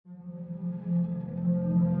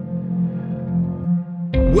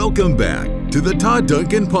Welcome back to the Todd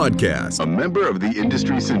Duncan Podcast, a member of the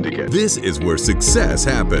Industry Syndicate. This is where success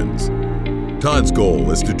happens. Todd's goal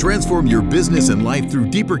is to transform your business and life through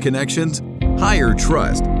deeper connections, higher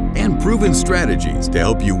trust, and proven strategies to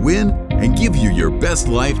help you win and give you your best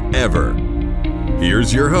life ever.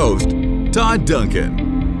 Here's your host, Todd Duncan.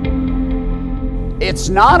 It's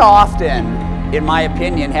not often, in my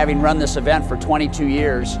opinion, having run this event for 22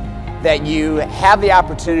 years, that you have the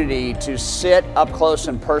opportunity to sit up close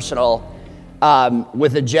and personal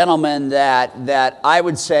with a gentleman that I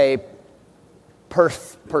would say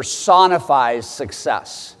personifies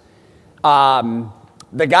success. The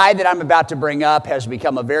guy that I'm about to bring up has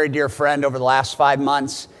become a very dear friend over the last 5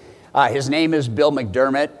 months. His name is Bill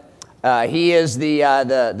McDermott. He is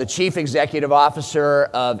the Chief Executive Officer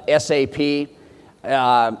of SAP. It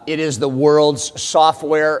is the world's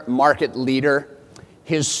software market leader.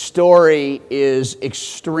 His story is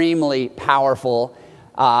extremely powerful.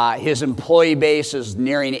 His employee base is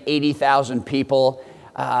nearing 80,000 people.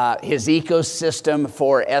 His ecosystem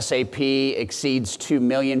for SAP exceeds 2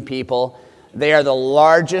 million people. They are the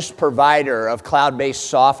largest provider of cloud-based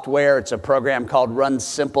software. It's a program called Run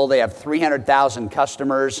Simple. They have 300,000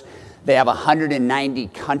 customers. They have 190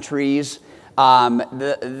 countries.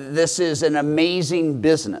 This is an amazing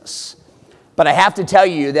business. But I have to tell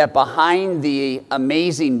you that behind the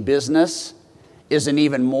amazing business is an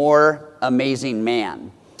even more amazing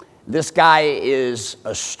man. This guy is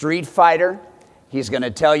a street fighter. He's going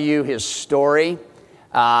to tell you his story.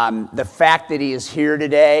 The fact that he is here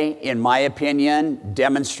today, in my opinion,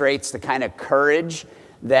 demonstrates the kind of courage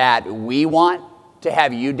that we want to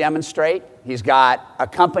have you demonstrate. He's got a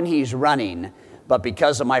company he's running, but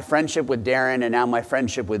because of my friendship with Darren and now my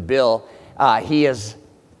friendship with Bill, he has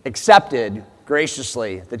accepted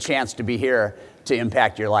graciously the chance to be here to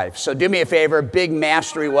impact your life. So do me a favor, big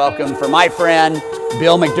mastery welcome for my friend,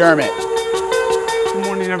 Bill McDermott. Good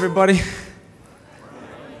morning, everybody.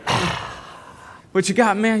 What you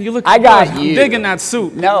got, man? You look I got good. you. I'm digging that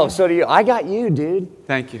suit. No, so do you. I got you, dude.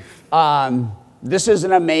 Thank you. This is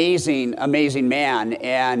an amazing, amazing man,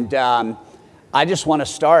 and I just want to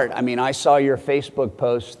start. I mean, I saw your Facebook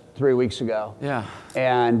post 3 weeks ago. Yeah.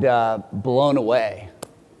 And blown away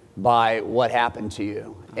by what happened to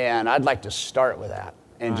you. And I'd like to start with that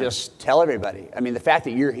and just tell everybody. I mean, the fact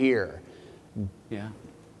that you're here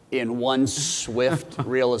in one swift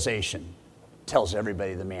realization tells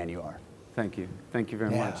everybody the man you are. Thank you. Thank you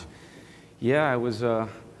very much. Yeah, it was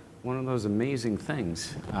one of those amazing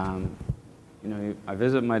things. I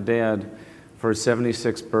visit my dad for his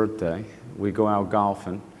 76th birthday. We go out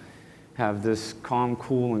golfing, have this calm,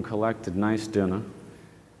 cool, and collected nice dinner.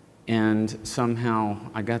 And somehow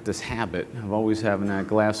I got this habit of always having that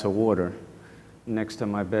glass of water next to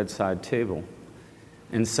my bedside table.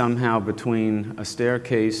 And somehow between a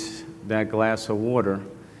staircase, that glass of water,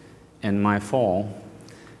 and my fall,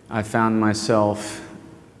 I found myself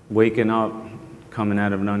waking up, coming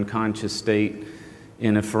out of an unconscious state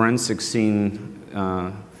in a forensic scene,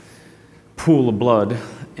 pool of blood,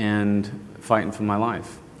 and fighting for my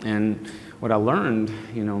life. And what I learned,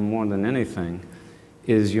 more than anything,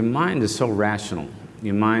 is your mind is so rational.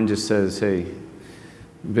 Your mind just says, hey,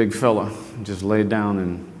 big fella, just lay down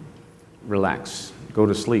and relax. Go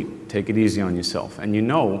to sleep. Take it easy on yourself. And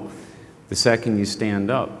the second you stand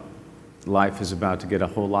up, life is about to get a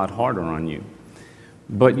whole lot harder on you.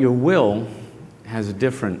 But your will has a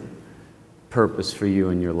different purpose for you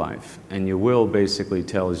in your life. And your will basically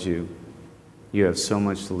tells you you have so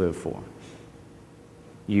much to live for.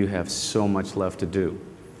 You have so much left to do.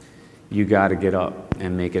 You got to get up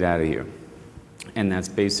and make it out of here. And that's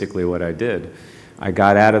basically what I did. I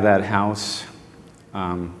got out of that house,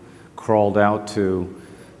 crawled out to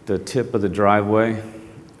the tip of the driveway,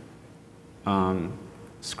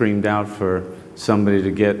 screamed out for somebody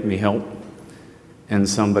to get me help, and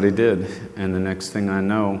somebody did. And the next thing I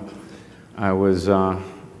know, I was in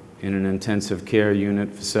an intensive care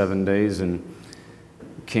unit for 7 days and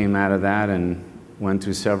came out of that and went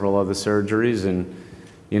through several other surgeries, and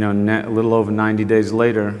a little over 90 days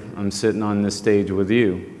later, I'm sitting on this stage with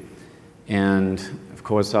you. And of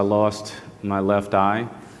course, I lost my left eye,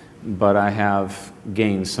 but I have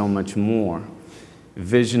gained so much more.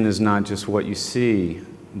 Vision is not just what you see,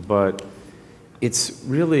 but it's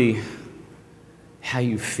really how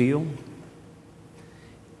you feel,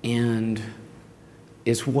 and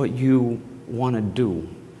it's what you want to do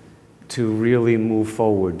to really move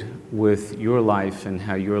forward with your life and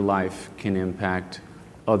how your life can impact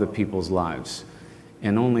other people's lives.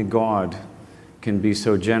 And only God can be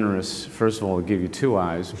so generous, first of all, to give you two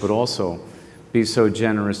eyes, but also be so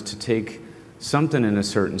generous to take something in a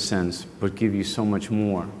certain sense, but give you so much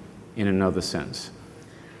more in another sense.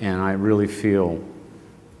 And I really feel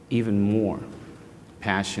even more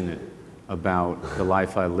passionate about the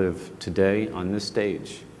life I live today on this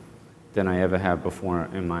stage than I ever have before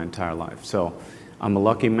in my entire life. So I'm a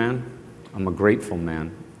lucky man, I'm a grateful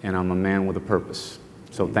man, and I'm a man with a purpose.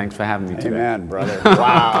 So thanks for having me today. Amen, brother.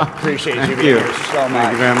 Wow, appreciate you being here so much.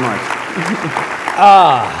 Thank you very much.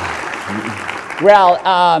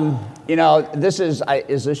 Well, you know, this is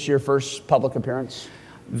this your first public appearance?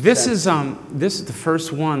 This is the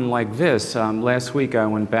first one like this. Last week I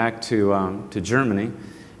went back to Germany,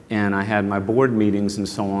 and I had my board meetings and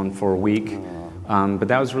so on for a week. But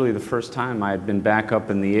that was really the first time I had been back up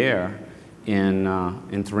in the air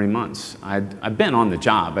in 3 months. I've been on the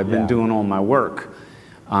job. I've been doing all my work.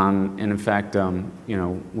 And in fact, you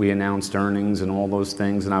know, we announced earnings and all those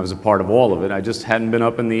things, and I was a part of all of it. I just hadn't been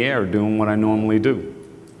up in the air doing what I normally do.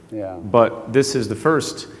 Yeah. But this is the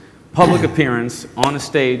first public appearance on a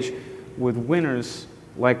stage with winners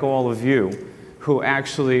like all of you who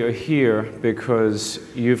actually are here because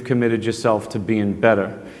you've committed yourself to being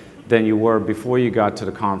better than you were before you got to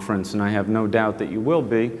the conference, and I have no doubt that you will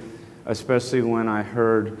be, especially when I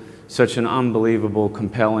heard such an unbelievable,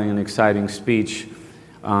 compelling, and exciting speech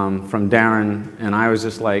from Darren, and I was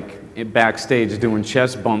just like backstage doing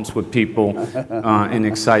chest bumps with people in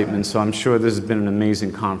excitement. So I'm sure this has been an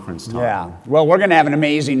amazing conference, Todd. Yeah. Well, we're going to have an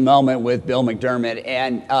amazing moment with Bill McDermott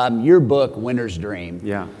and your book, Winner's Dream.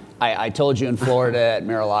 Yeah. I told you in Florida at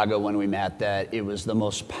Mar-a-Lago when we met that it was the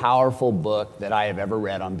most powerful book that I have ever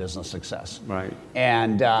read on business success. Right.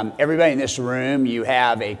 And everybody in this room, you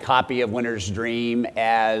have a copy of Winner's Dream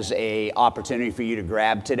as an opportunity for you to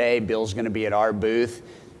grab today. Bill's going to be at our booth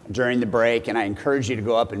during the break, and I encourage you to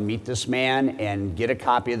go up and meet this man and get a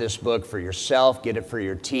copy of this book for yourself, get it for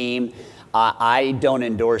your team. I don't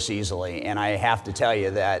endorse easily, and I have to tell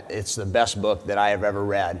you that it's the best book that I have ever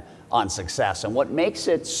read on success. And what makes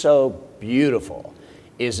it so beautiful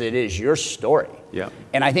is it is your story. Yeah.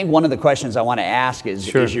 And I think one of the questions I want to ask is,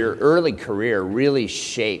 Sure. is your early career really was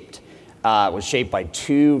shaped by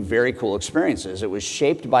two very cool experiences. It was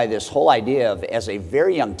shaped by this whole idea of, as a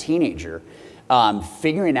very young teenager,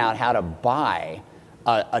 figuring out how to buy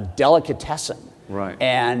a delicatessen. Right.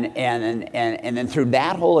 And then through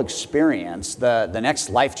that whole experience, the next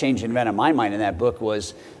life-changing event in my mind in that book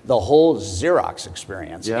was the whole Xerox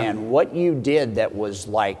experience. Yeah. And what you did that was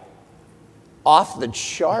like off the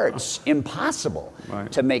charts, impossible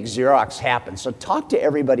to make Xerox happen. So talk to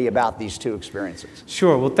everybody about these two experiences.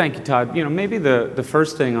 Sure. Well, thank you, Todd. You know, maybe the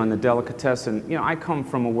first thing on the delicatessen, you know, I come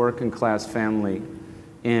from a working class family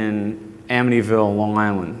in Amityville, Long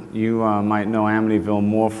Island. You might know Amityville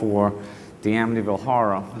more for the Amityville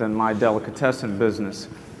Horror than my delicatessen business.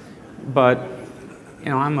 But, you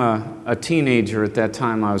know, I'm a teenager at that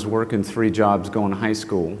time. I was working 3 jobs going to high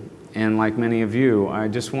school. And like many of you, I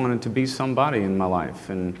just wanted to be somebody in my life.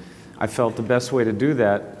 And I felt the best way to do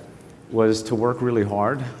that was to work really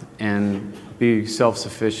hard and be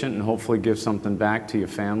self-sufficient and hopefully give something back to your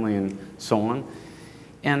family and so on.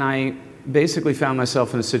 And I basically found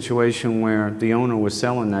myself in a situation where the owner was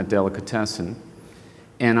selling that delicatessen.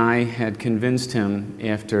 And I had convinced him,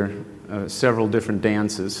 after several different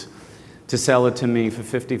dances, to sell it to me for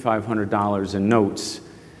 $5,500 in notes,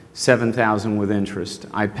 $7,000 with interest.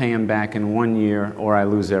 I pay him back in 1 year, or I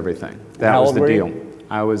lose everything. That was the deal.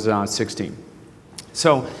 I was 16.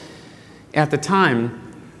 So at the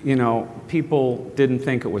time, you know, people didn't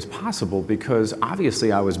think it was possible because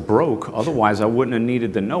obviously I was broke. Otherwise, I wouldn't have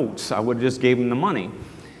needed the notes. I would have just gave him the money.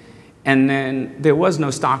 And then there was no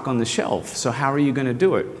stock on the shelf, so how are you going to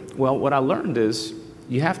do it? Well, what I learned is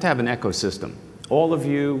you have to have an ecosystem. All of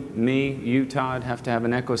you, me, you, Todd, have to have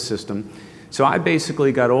an ecosystem. So I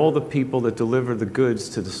basically got all the people that deliver the goods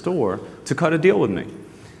to the store to cut a deal with me.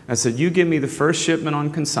 I said, you give me the first shipment on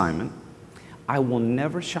consignment, I will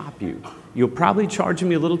never shop you. You'll probably charge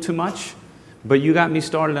me a little too much, but you got me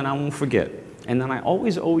started and I won't forget. And then I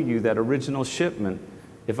always owe you that original shipment.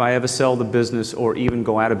 If I ever sell the business or even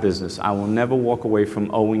go out of business, I will never walk away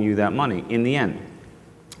from owing you that money in the end.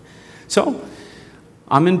 So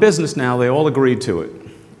I'm in business now. They all agreed to it.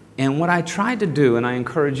 And what I tried to do, and I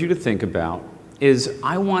encourage you to think about, is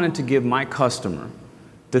I wanted to give my customer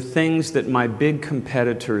the things that my big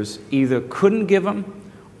competitors either couldn't give them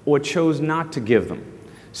or chose not to give them.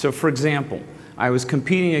 So for example, I was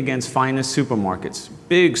competing against Finest Supermarkets,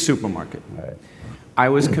 big supermarket. Right. I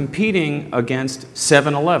was competing against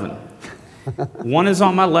 7-Eleven. One is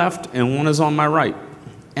on my left and one is on my right.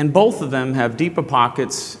 And both of them have deeper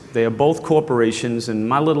pockets. They are both corporations, and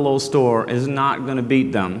my little old store is not going to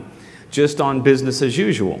beat them just on business as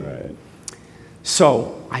usual. Right.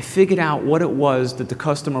 So I figured out what it was that the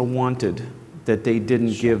customer wanted that they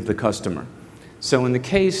didn't give the customer. So in the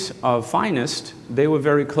case of Finest, they were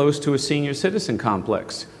very close to a senior citizen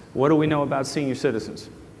complex. What do we know about senior citizens?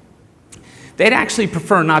 They'd actually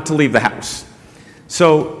prefer not to leave the house.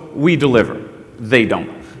 So we deliver. They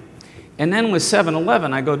don't. And then with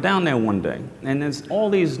 7-Eleven, I go down there one day, and there's all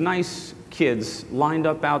these nice kids lined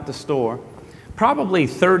up out the store, probably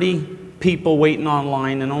 30 people waiting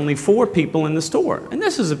online and only 4 people in the store. And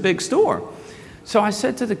this is a big store. So I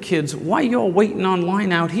said to the kids, why y'all waiting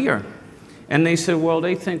online out here? And they said, well,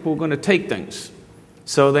 they think we're going to take things.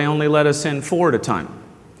 So they only let us in 4 at a time.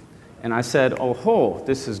 And I said, oh ho,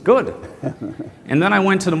 this is good. And then I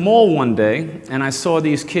went to the mall one day, and I saw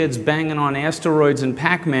these kids banging on asteroids and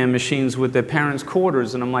Pac-Man machines with their parents'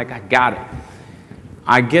 quarters, and I'm like, I got it.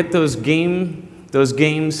 I get those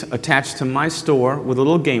games attached to my store with a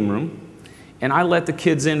little game room, and I let the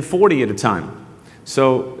kids in 40 at a time.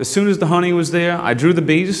 So as soon as the honey was there, I drew the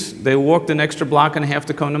bees. They walked an extra block and a half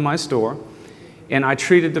to come to my store, and I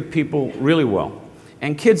treated the people really well.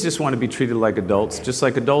 And kids just want to be treated like adults, just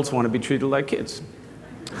like adults want to be treated like kids.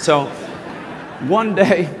 So one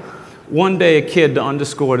day a kid, to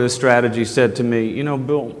underscore this strategy, said to me, you know,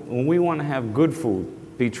 Bill, when we want to have good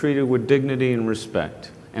food, be treated with dignity and respect,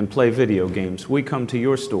 and play video games, we come to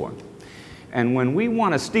your store. And when we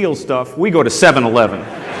want to steal stuff, we go to 7-Eleven.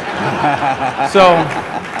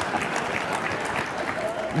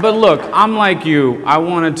 But look, I'm like you. I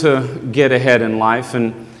wanted to get ahead in life,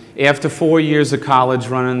 and after 4 years of college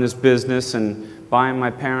running this business and buying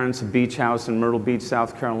my parents a beach house in Myrtle Beach,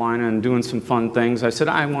 South Carolina, and doing some fun things, I said,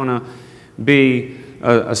 I want to be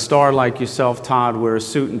a star like yourself, Todd, wear a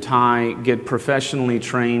suit and tie, get professionally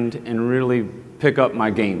trained, and really pick up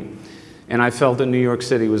my game. And I felt that New York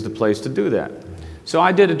City was the place to do that. So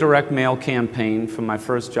I did a direct mail campaign for my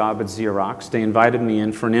first job at Xerox. They invited me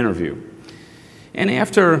in for an interview. And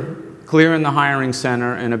after clearing the hiring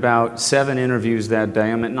center and about 7 interviews that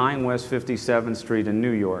day, I'm at 9 West 57th Street in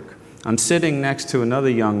New York. I'm sitting next to another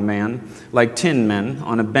young man, like Tin Men,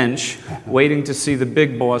 on a bench, waiting to see the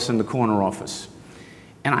big boss in the corner office.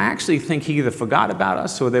 And I actually think he either forgot about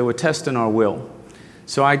us or they were testing our will.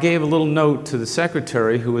 So I gave a little note to the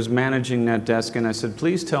secretary who was managing that desk, and I said,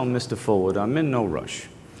 please tell Mr. Fullwood I'm in no rush.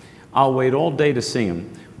 I'll wait all day to see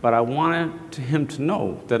him, but I wanted him to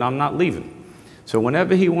know that I'm not leaving. So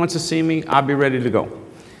whenever he wants to see me, I'll be ready to go.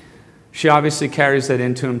 She obviously carries that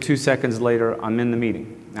into him. 2 seconds later, I'm in the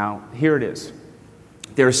meeting. Now, here it is.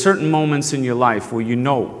 There are certain moments in your life where you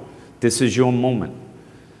know this is your moment.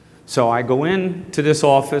 So I go into this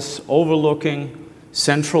office overlooking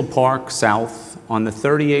Central Park South on the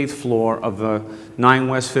 38th floor of the 9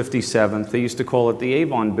 West 57th. They used to call it the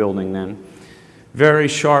Avon Building then. Very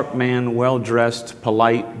sharp man, well-dressed,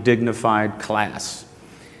 polite, dignified, class.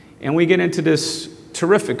 And we get into this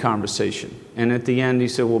terrific conversation. And at the end, he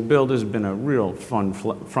said, well, Bill, this has been a real fun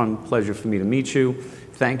pleasure for me to meet you.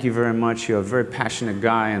 Thank you very much. You're a very passionate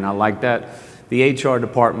guy, and I like that. The HR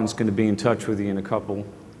department's going to be in touch with you in a couple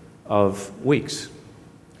of weeks.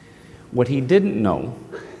 What he didn't know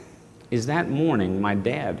is that morning, my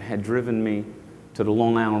dad had driven me to the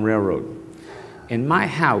Long Island Railroad. And my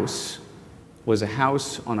house was a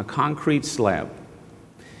house on a concrete slab.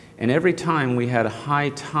 And every time we had a high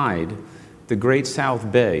tide, the Great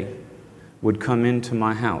South Bay would come into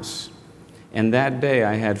my house. And that day,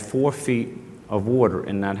 I had 4 feet of water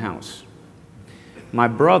in that house. My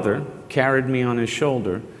brother carried me on his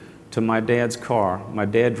shoulder to my dad's car. My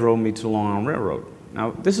dad drove me to the Long Island Railroad.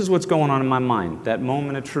 Now, this is what's going on in my mind, that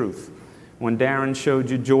moment of truth, when Darren showed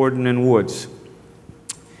you Jordan and Woods.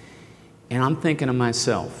 And I'm thinking to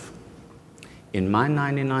myself, in my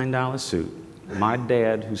 $99 suit, my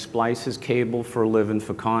dad, who splices cable for a living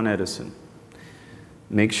for Con Edison,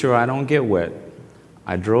 make sure I don't get wet.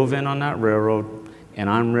 I drove in on that railroad, and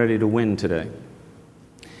I'm ready to win today.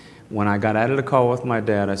 When I got out of the car with my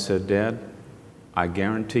dad, I said, Dad, I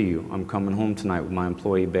guarantee you I'm coming home tonight with my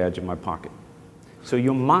employee badge in my pocket. So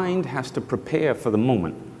your mind has to prepare for the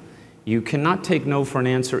moment. You cannot take no for an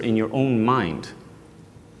answer in your own mind.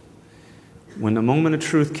 When the moment of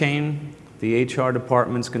truth came, the HR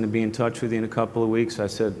department's going to be in touch with you in a couple of weeks. I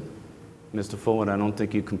said, Mr. Fullwood, I don't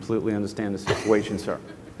think you completely understand the situation, sir.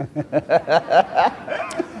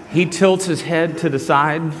 He tilts his head to the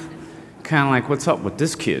side, kind of like, what's up with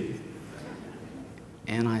this kid?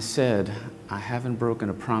 And I said, I haven't broken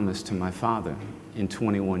a promise to my father in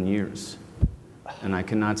 21 years, and I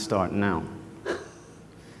cannot start now.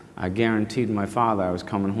 I guaranteed my father I was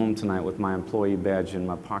coming home tonight with my employee badge in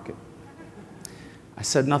my pocket. I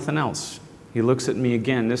said nothing else. He looks at me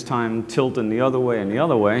again, this time tilting the other way and the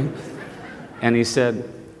other way. And he said,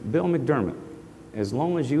 Bill McDermott, as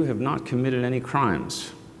long as you have not committed any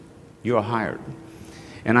crimes, you're hired.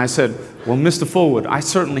 And I said, well, Mr. Fullwood, I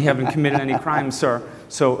certainly haven't committed any crimes, sir.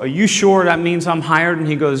 So are you sure that means I'm hired? And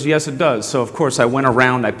he goes, yes, it does. So, of course, I went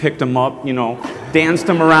around, I picked him up, danced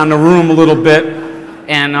him around the room a little bit,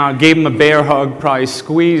 and gave him a bear hug, probably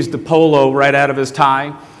squeezed the polo right out of his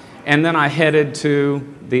tie. And then I headed to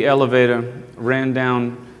the elevator, ran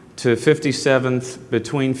down to 57th,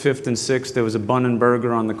 between 5th and 6th. There was a Bun and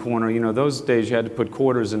Burger on the corner. Those days you had to put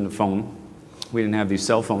quarters in the phone. We didn't have these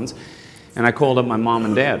cell phones. And I called up my mom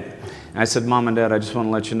and dad. And I said, Mom and Dad, I just want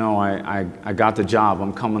to let you know I got the job.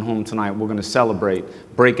 I'm coming home tonight. We're going to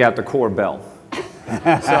celebrate. Break out the core bell.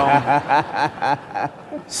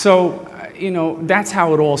 So, that's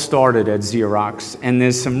how it all started at Xerox. And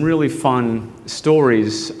there's some really fun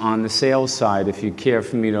stories on the sales side, if you care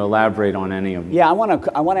for me to elaborate on any of them. Yeah, I want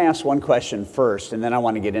to ask one question first, and then I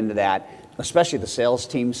want to get into that, especially the sales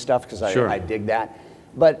team stuff, because I dig that.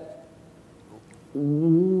 But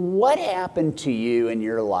what happened to you in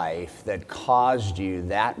your life that caused you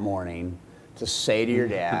that morning to say to your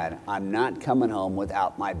dad, I'm not coming home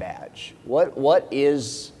without my badge? What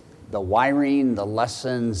is the wiring, the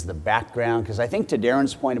lessons, the background? Because I think to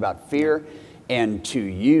Darren's point about fear and to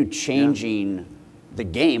you changing the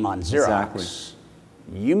game on Xerox,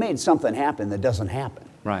 you made something happen that doesn't happen.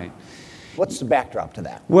 Right. What's the backdrop to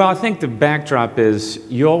that? Well, I think the backdrop is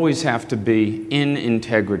you always have to be in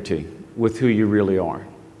integrity with who you really are.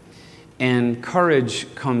 And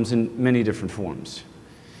courage comes in many different forms.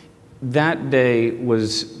 That day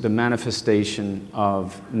was the manifestation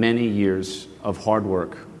of many years of hard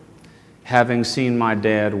work, having seen my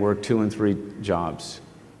dad work 2 and 3 jobs.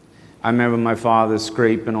 I remember my father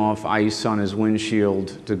scraping off ice on his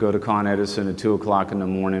windshield to go to Con Edison at 2 o'clock in the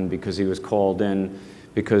morning because he was called in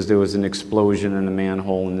because there was an explosion in a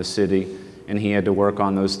manhole in the city, and he had to work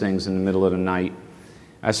on those things in the middle of the night.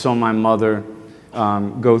 I saw my mother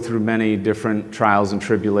go through many different trials and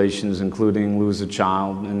tribulations, including lose a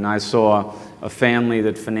child, and I saw a family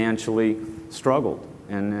that financially struggled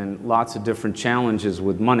and lots of different challenges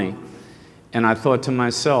with money. And I thought to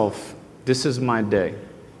myself, this is my day.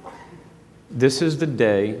 This is the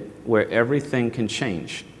day where everything can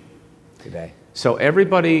change. Today. So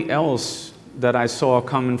everybody else that I saw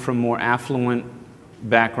coming from more affluent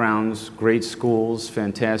backgrounds, great schools,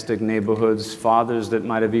 fantastic neighborhoods, fathers that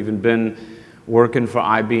might have even been working for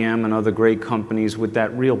IBM and other great companies with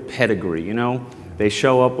that real pedigree, They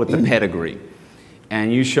show up with the pedigree,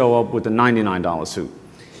 and you show up with a $99 suit.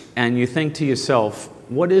 And you think to yourself,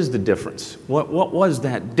 what is the difference? What was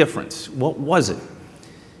that difference? What was it?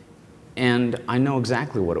 And I know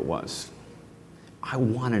exactly what it was. I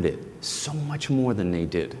wanted it so much more than they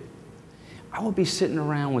did. I would be sitting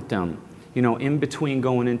around with them, in between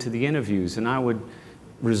going into the interviews, and I would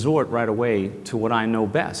resort right away to what I know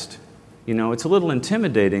best. It's a little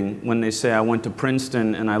intimidating when they say I went to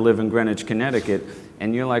Princeton and I live in Greenwich, Connecticut,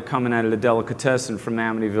 and you're like coming out of the delicatessen from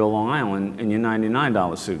Amityville, Long Island in your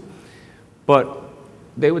 $99 suit. But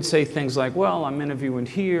they would say things like, well, I'm interviewing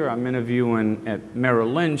here, I'm interviewing at Merrill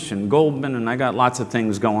Lynch and Goldman, and I got lots of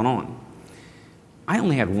things going on. I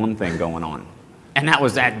only had one thing going on, and that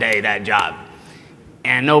was that day, that job.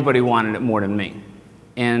 And nobody wanted it more than me.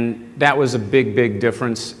 And that was a big, big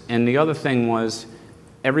difference. And the other thing was,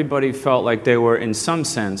 everybody felt like they were, in some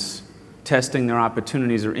sense, testing their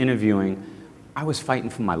opportunities or interviewing. I was fighting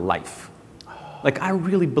for my life. Like, I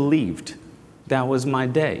really believed that was my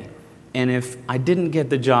day. And if I didn't get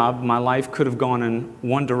the job, my life could have gone in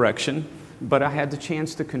one direction, but I had the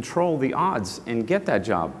chance to control the odds and get that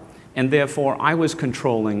job. And therefore, I was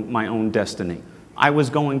controlling my own destiny. I was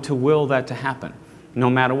going to will that to happen, no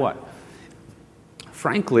matter what.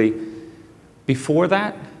 Frankly, before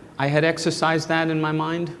that, I had exercised that in my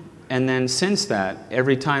mind, and then since that,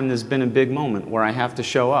 every time there's been a big moment where I have to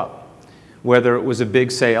show up, whether it was a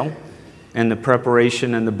big sale and the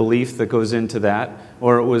preparation and the belief that goes into that,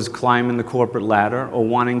 or it was climbing the corporate ladder, or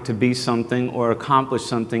wanting to be something or accomplish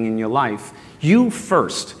something in your life, you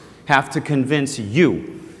first have to convince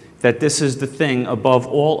you that this is the thing above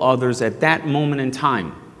all others at that moment in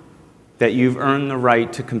time that you've earned the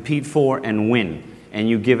right to compete for and win, and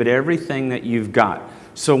you give it everything that you've got.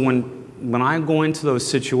 So when I go into those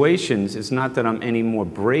situations, it's not that I'm any more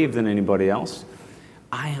brave than anybody else.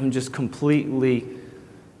 I am just completely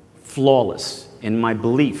flawless in my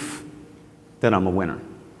belief that I'm a winner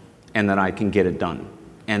and that I can get it done,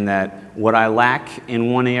 and that what I lack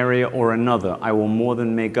in one area or another, I will more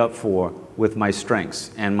than make up for with my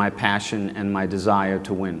strengths and my passion and my desire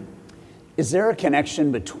to win. Is there a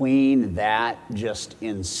connection between that just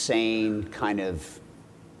insane kind of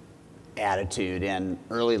attitude and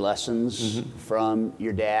early lessons from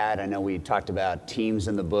your dad. I know we talked about teams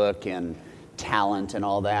in the book and talent and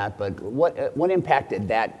all that, but what impact did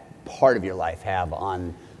that part of your life have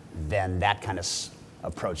on then that kind of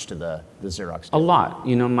approach to the Xerox A lot.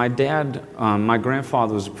 You know, my dad, my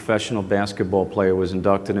grandfather was a professional basketball player, was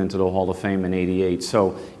inducted into the Hall of Fame in '88.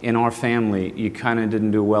 So in our family, you kind of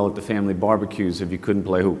didn't do well at the family barbecues if you couldn't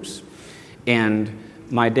play hoops. And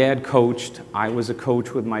my dad coached. I was a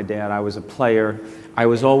coach with my dad. I was a player. I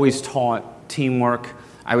was always taught teamwork.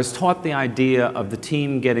 I was taught the idea of the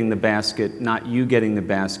team getting the basket, not you getting the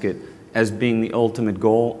basket, as being the ultimate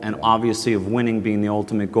goal, and obviously of winning being the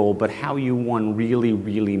ultimate goal, but how you won really,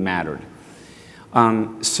 really mattered.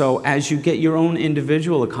 So as you get your own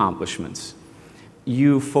individual accomplishments,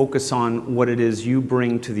 you focus on what it is you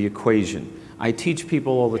bring to the equation. I teach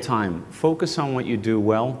people all the time, focus on what you do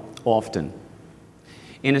well, often.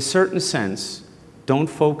 In a certain sense, don't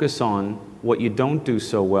focus on what you don't do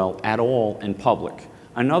so well at all in public.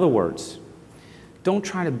 In other words, don't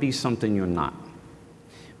try to be something you're not.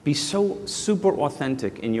 Be so super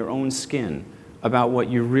authentic in your own skin about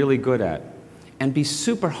what you're really good at, and be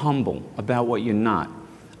super humble about what you're not.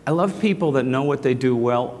 I love people that know what they do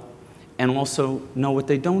well and also know what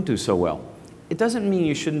they don't do so well. It doesn't mean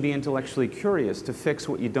you shouldn't be intellectually curious to fix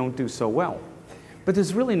what you don't do so well, but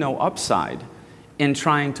there's really no upside in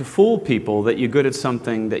trying to fool people that you're good at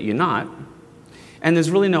something that you're not. And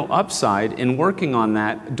there's really no upside in working on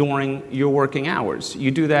that during your working hours.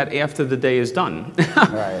 You do that after the day is done.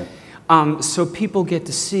 Right. So people get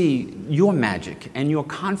to see your magic and your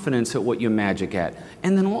confidence at what you're magic at.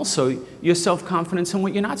 And then also your self-confidence in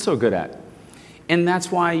what you're not so good at. And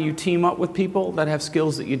that's why you team up with people that have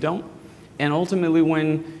skills that you don't. And ultimately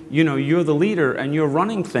when you're the leader and you're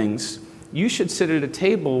running things, you should sit at a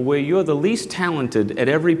table where you're the least talented at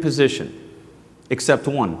every position, except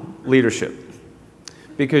one, leadership.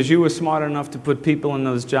 Because you were smart enough to put people in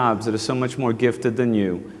those jobs that are so much more gifted than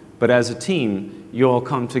you. But as a team, you all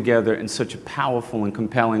come together in such a powerful and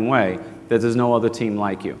compelling way that there's no other team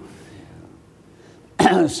like you.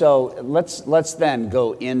 So let's then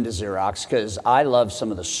go into Xerox, because I love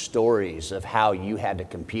some of the stories of how you had to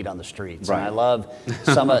compete on the streets. Right. And I love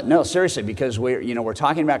some of, no, seriously, because we're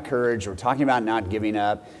talking about courage, we're talking about not giving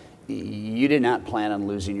up. You did not plan on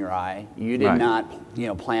losing your eye. You did not,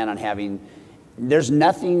 plan on having, there's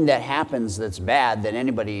nothing that happens that's bad that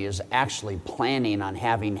anybody is actually planning on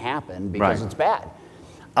having happen because it's bad.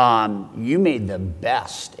 You made the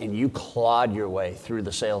best and you clawed your way through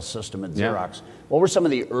the sales system at Xerox. Yeah. What were some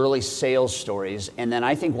of the early sales stories? And then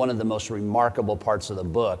I think one of the most remarkable parts of the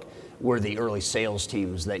book were the early sales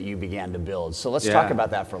teams that you began to build. So let's talk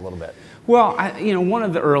about that for a little bit. Well, one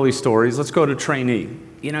of the early stories, let's go to trainee.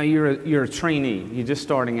 You're a trainee, you're just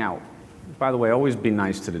starting out. By the way, always be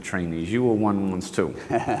nice to the trainees. You were one once too.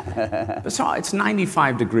 So it's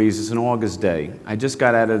 95 degrees, it's an August day. I just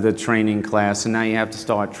got out of the training class and now you have to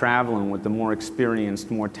start traveling with the more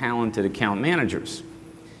experienced, more talented account managers.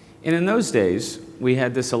 And in those days, we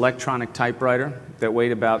had this electronic typewriter that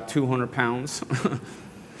weighed about 200 pounds.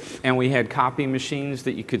 And we had copy machines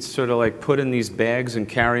that you could sort of like put in these bags and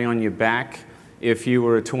carry on your back if you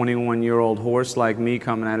were a 21-year-old horse like me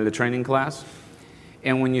coming out of the training class.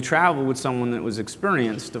 And when you traveled with someone that was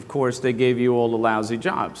experienced, of course, they gave you all the lousy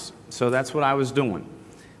jobs. So that's what I was doing.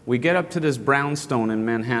 We get up to this brownstone in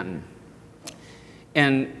Manhattan.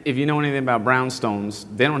 And if you know anything about brownstones,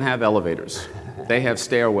 they don't have elevators. They have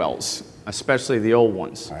stairwells, especially the old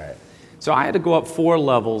ones. All right. So I had to go up 4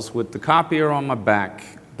 levels with the copier on my back,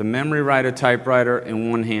 the memory writer typewriter in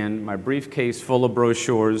one hand, my briefcase full of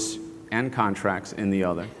brochures and contracts in the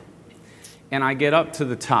other. And I get up to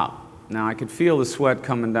the top. Now I could feel the sweat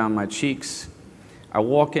coming down my cheeks. I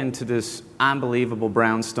walk into this unbelievable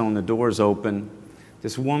brownstone, the doors open.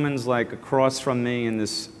 This woman's like across from me in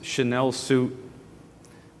this Chanel suit,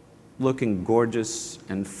 looking gorgeous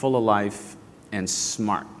and full of life and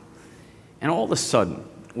smart. And all of a sudden,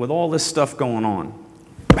 with all this stuff going on,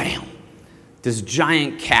 bam, this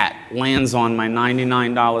giant cat lands on my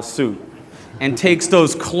 $99 suit and takes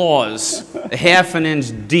those claws half an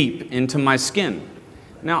inch deep into my skin.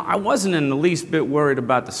 Now, I wasn't in the least bit worried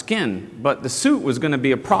about the skin, but the suit was going to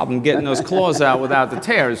be a problem getting those claws out without the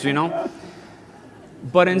tears,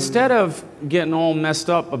 But instead of getting all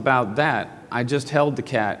messed up about that, I just held the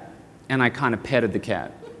cat and I kind of petted the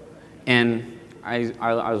cat. And I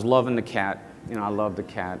was loving the cat. I love the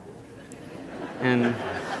cat. And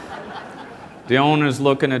the owner's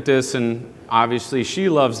looking at this, and obviously she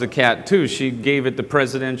loves the cat too. She gave it the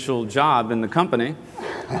presidential job in the company.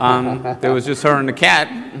 There was just her and the cat.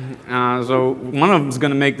 So one of them's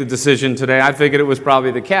going to make the decision today. I figured it was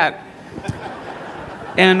probably the cat.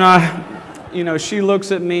 And she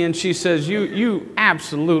looks at me and she says, you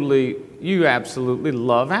absolutely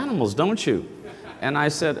love animals, don't you? And I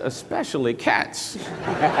said, especially cats.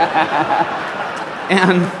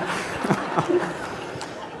 And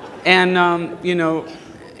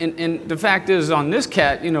the fact is, on this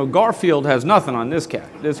cat, Garfield has nothing on this cat.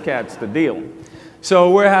 This cat's the deal.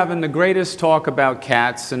 So we're having the greatest talk about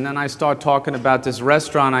cats, and then I start talking about this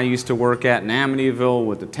restaurant I used to work at in Amityville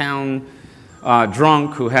with the town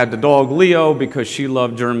drunk who had the dog Leo because she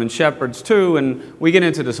loved German Shepherds too, and we get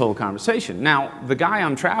into this whole conversation. Now, the guy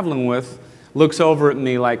I'm traveling with looks over at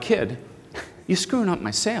me like, kid, you're screwing up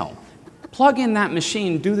my sale. Plug in that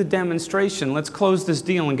machine, do the demonstration, let's close this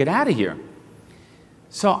deal and get out of here.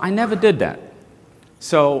 So I never did that.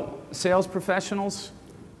 So sales professionals,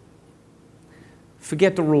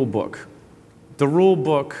 forget the rule book. The rule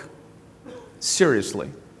book,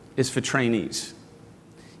 seriously, is for trainees.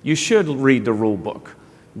 You should read the rule book,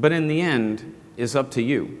 but in the end, it's up to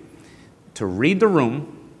you to read the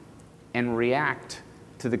room and react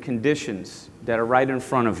to the conditions that are right in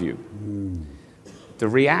front of you. The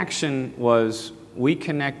reaction was, we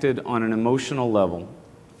connected on an emotional level,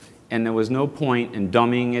 and there was no point in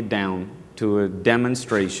dumbing it down to a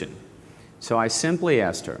demonstration. So I simply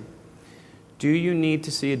asked her, do you need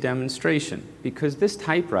to see a demonstration? Because this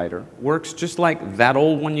typewriter works just like that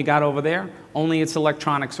old one you got over there, only it's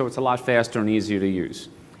electronic, so it's a lot faster and easier to use.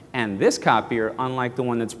 And this copier, unlike the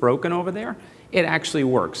one that's broken over there, it actually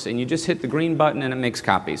works, and you just hit the green button and it makes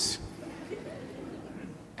copies.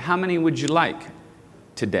 How many would you like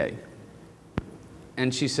today?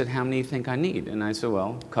 And she said, how many do you think I need? And I said,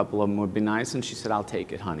 well, a couple of them would be nice. And she said, I'll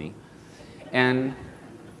take it, honey. And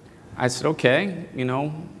I said, okay,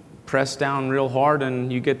 press down real hard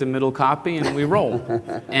and you get the middle copy and we roll.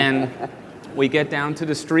 And we get down to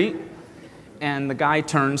the street and the guy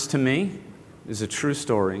turns to me. This is a true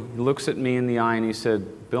story. He looks at me in the eye and he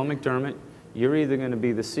said, Bill McDermott, you're either going to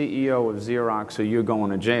be the CEO of Xerox or you're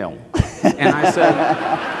going to jail. And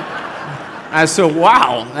I said,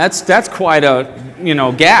 wow, that's quite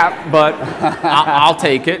a gap, but I'll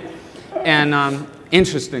take it. And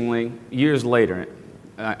interestingly, years later,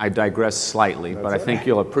 I digress slightly, but I think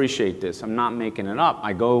you'll appreciate this. I'm not making it up.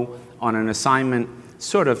 I go on an assignment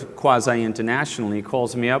sort of quasi-internationally. He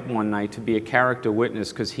calls me up one night to be a character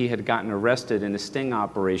witness because he had gotten arrested in a sting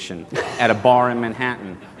operation at a bar in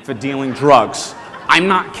Manhattan for dealing drugs. I'm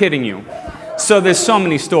not kidding you. So there's so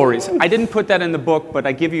many stories. I didn't put that in the book, but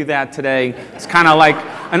I give you that today. It's kind of like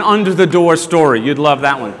an under-the-door story. You'd love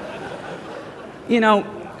that one.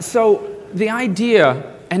 So the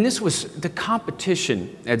idea, and this was the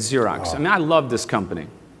competition at Xerox. I mean, I loved this company.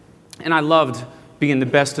 And I loved being the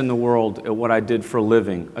best in the world at what I did for a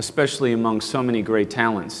living, especially among so many great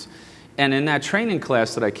talents. And in that training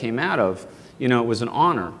class that I came out of, it was an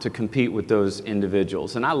honor to compete with those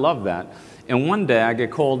individuals. And I loved that. And one day I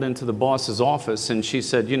get called into the boss's office and she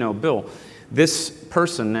said, Bill, this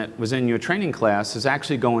person that was in your training class is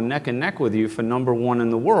actually going neck and neck with you for #1 in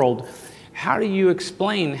the world. How do you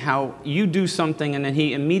explain how you do something and then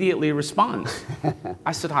he immediately responds?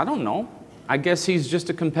 I said, I don't know. I guess he's just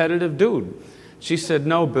a competitive dude. She said,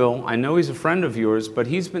 no, Bill, I know he's a friend of yours, but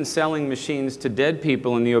he's been selling machines to dead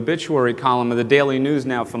people in the obituary column of the Daily News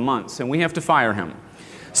now for months, and we have to fire him.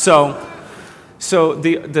 So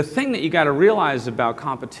the thing that you got to realize about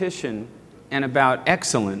competition and about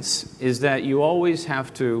excellence is that you always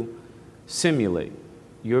have to simulate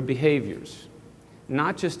your behaviors,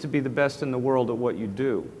 not just to be the best in the world at what you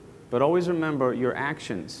do, but always remember your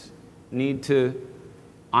actions need to,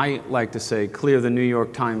 I like to say, clear the New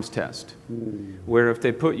York Times test, where if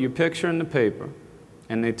they put your picture in the paper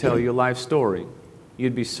and they tell your life story,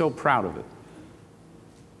 you'd be so proud of it.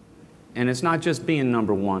 And it's not just being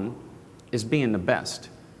 #1, it's being the best.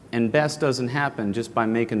 And best doesn't happen just by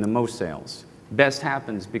making the most sales. Best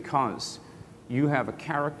happens because you have a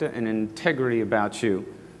character and integrity about you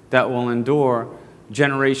that will endure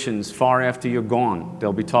generations far after you're gone.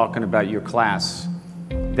 They'll be talking about your class.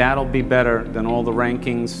 That'll be better than all the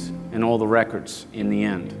rankings and all the records in the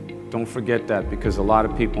end. Don't forget that because a lot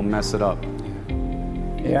of people mess it up.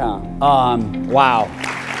 Yeah. Wow.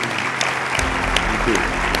 Thank you.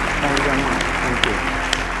 Thank you very much. Thank you.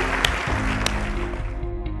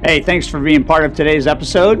 Hey, thanks for being part of today's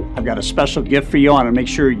episode. I've got a special gift for you I want to make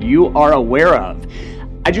sure you are aware of.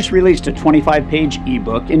 I just released a 25-page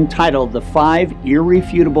ebook entitled The 5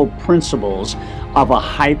 Irrefutable Principles of a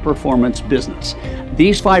High-Performance Business.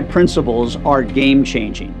 These 5 principles are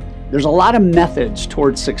game-changing. There's a lot of methods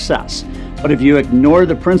towards success, but if you ignore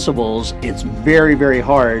the principles, it's very, very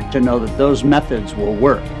hard to know that those methods will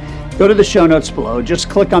work. Go to the show notes below, just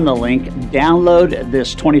click on the link, download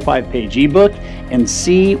this 25-page ebook, and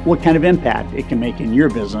see what kind of impact it can make in your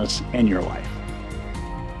business and your life.